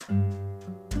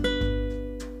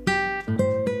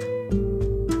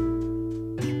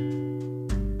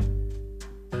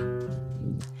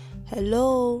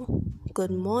Hello, good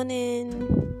morning.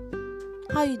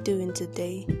 How you doing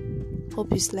today?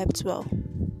 Hope you slept well.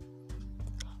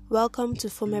 Welcome to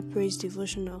Former Praise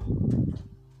Devotional.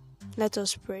 Let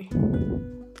us pray.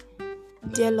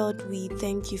 Dear Lord, we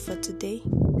thank you for today.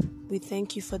 We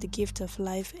thank you for the gift of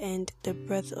life and the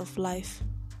breath of life.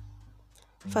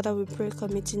 Father, we pray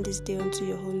committing this day unto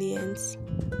your holy hands.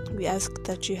 We ask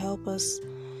that you help us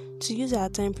to use our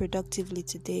time productively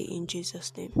today in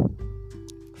Jesus' name.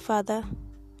 Father,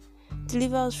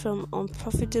 deliver us from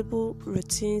unprofitable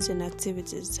routines and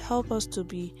activities. Help us to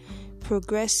be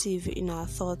progressive in our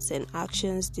thoughts and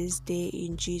actions this day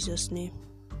in Jesus' name.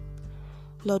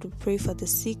 Lord, we pray for the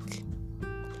sick.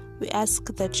 We ask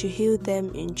that you heal them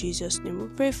in Jesus' name. We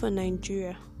pray for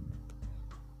Nigeria.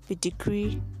 We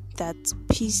decree that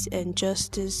peace and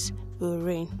justice will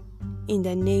reign in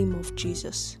the name of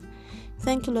Jesus.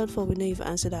 Thank you, Lord, for we know you've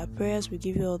answered our prayers. We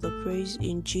give you all the praise.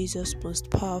 In Jesus' most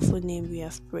powerful name we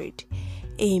have prayed.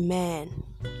 Amen.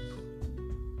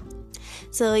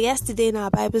 So yesterday in our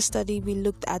Bible study, we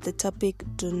looked at the topic,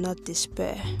 do not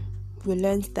despair. We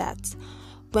learned that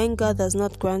when God does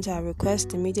not grant our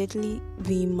request immediately,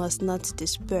 we must not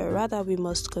despair. Rather, we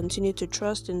must continue to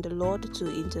trust in the Lord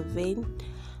to intervene,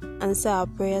 answer our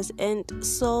prayers, and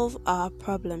solve our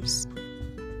problems.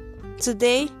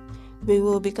 Today, we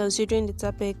will be considering the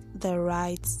topic, the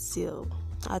right zeal.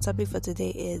 Our topic for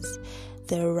today is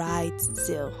the right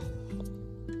zeal.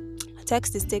 The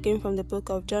text is taken from the book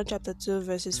of John chapter 2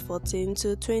 verses 14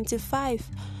 to 25.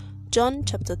 John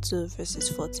chapter 2 verses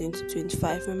 14 to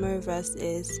 25. Memory verse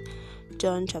is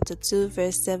John chapter 2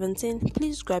 verse 17.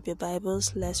 Please grab your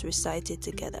Bibles, let's recite it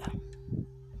together.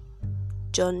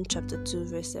 John chapter 2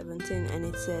 verse 17, and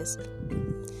it says,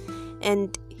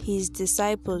 "And his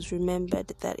disciples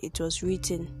remembered that it was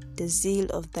written, the zeal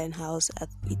of thine house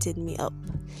hath eaten me up.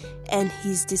 And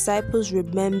his disciples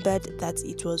remembered that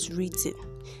it was written,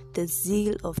 the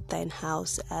zeal of thine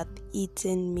house hath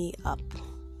eaten me up."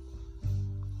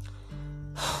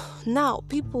 Now,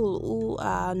 people who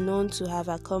are known to have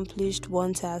accomplished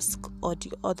one task or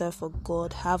the other for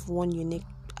God have one unique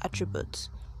attribute.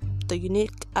 The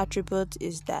unique attribute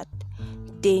is that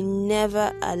they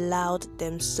never allowed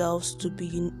themselves to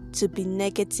be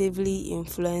negatively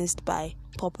influenced by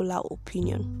popular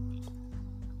opinion.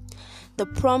 The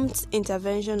prompt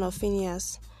intervention of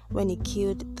Phinehas when he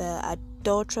killed the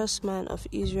adulterous man of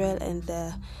Israel and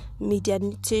the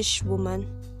Midianitish woman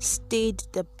stayed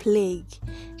the plague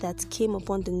that came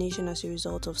upon the nation as a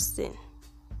result of sin.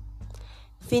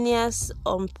 Phinehas'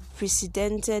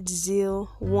 unprecedented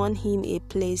zeal won him a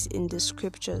place in the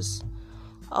scriptures.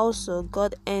 Also,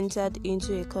 God entered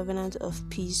into a covenant of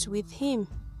peace with him.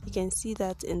 You can see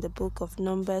that in the book of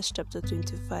Numbers chapter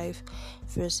 25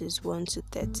 verses 1 to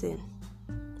 13.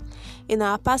 In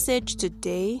our passage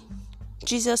today,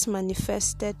 Jesus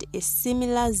manifested a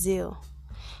similar zeal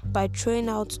by throwing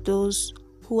out those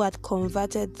who had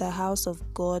converted the house of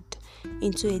God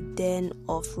into a den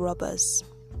of robbers.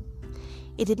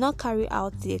 He did not carry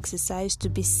out the exercise to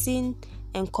be seen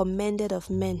and commended of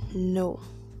men, no.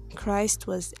 Christ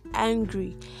was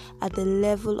angry at the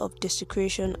level of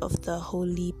desecration of the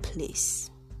holy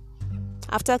place.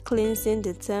 After cleansing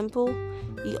the temple,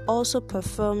 he also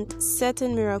performed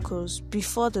certain miracles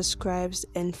before the scribes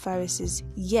and Pharisees,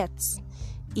 yet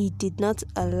he did not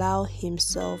allow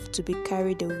himself to be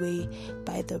carried away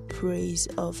by the praise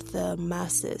of the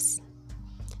masses.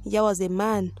 Here was a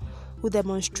man who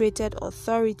demonstrated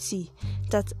authority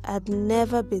that had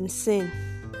never been seen.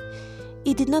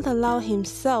 He did not allow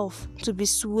himself to be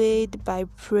swayed by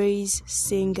praise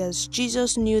singers.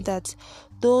 Jesus knew that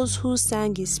those who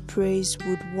sang his praise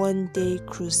would one day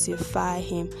crucify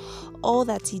him. All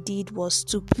that he did was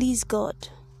to please God.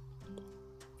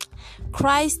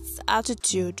 Christ's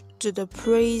attitude to the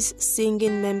praise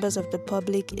singing members of the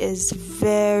public is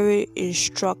very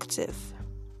instructive.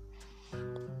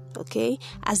 Okay,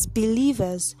 as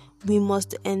believers, we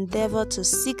must endeavor to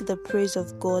seek the praise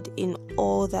of God in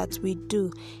all that we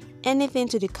do. Anything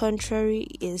to the contrary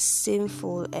is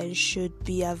sinful and should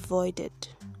be avoided.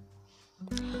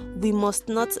 We must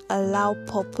not allow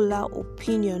popular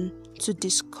opinion to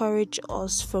discourage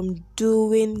us from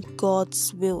doing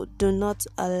God's will. Do not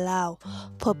allow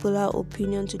popular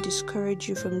opinion to discourage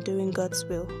you from doing God's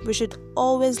will. We should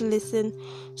always listen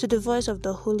to the voice of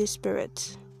the Holy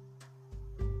Spirit.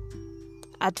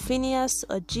 Had Phinehas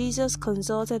or Jesus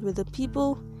consulted with the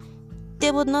people,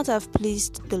 they would not have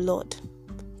pleased the Lord.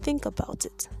 Think about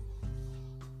it.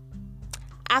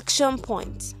 Action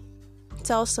point.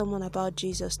 Tell someone about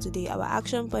Jesus today. Our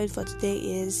action point for today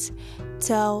is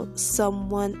tell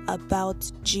someone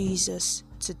about Jesus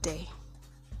today.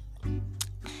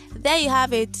 There you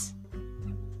have it.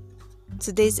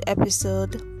 Today's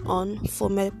episode on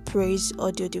Former Praise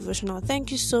Audio Devotional.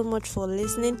 Thank you so much for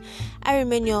listening. I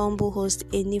remain your humble host,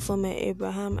 Enifome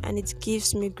Abraham, and it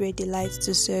gives me great delight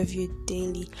to serve you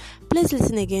daily. Please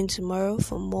listen again tomorrow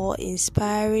for more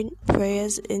inspiring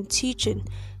prayers and teaching.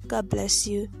 God bless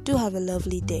you. Do have a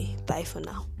lovely day. Bye for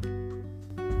now.